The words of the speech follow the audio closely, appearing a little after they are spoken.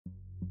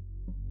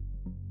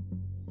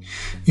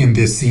In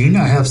this scene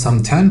I have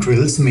some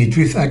tendrils made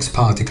with X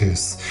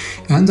particles,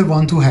 and I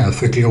want to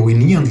have a glowy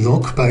neon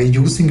look by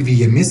using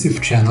the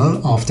emissive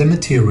channel of the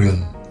material.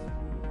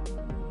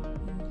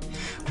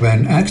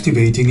 When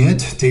activating it,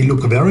 they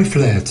look very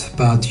flat,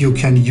 but you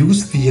can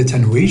use the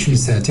attenuation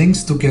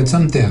settings to get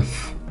some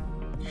depth.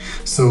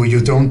 So you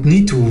don't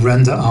need to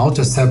render out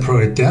a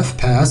separate depth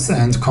path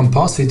and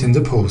composite in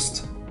the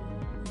post.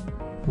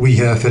 We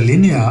have a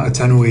linear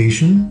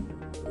attenuation,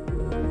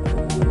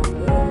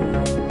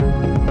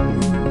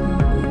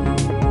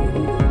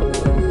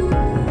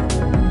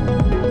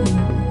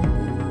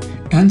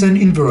 and an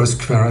inverse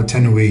square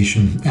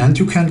attenuation, and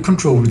you can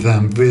control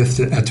them with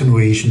the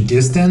attenuation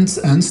distance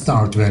and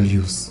start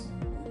values.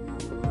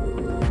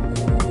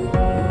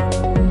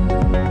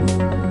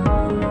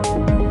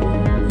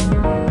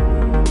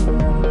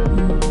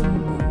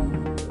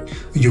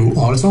 You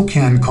also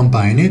can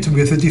combine it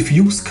with a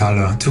diffuse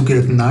color to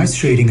get nice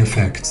shading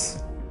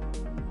effects.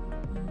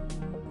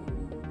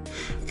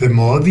 The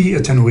more the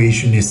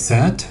attenuation is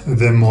set,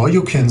 the more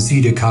you can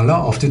see the color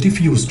of the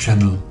diffuse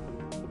channel.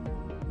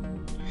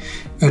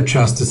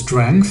 Adjust the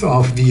strength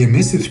of the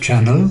emissive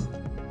channel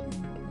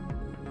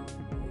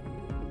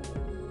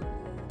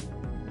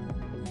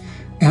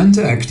and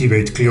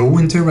activate glow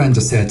in the render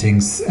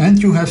settings,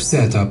 and you have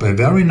set up a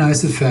very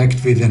nice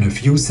effect within a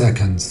few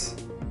seconds.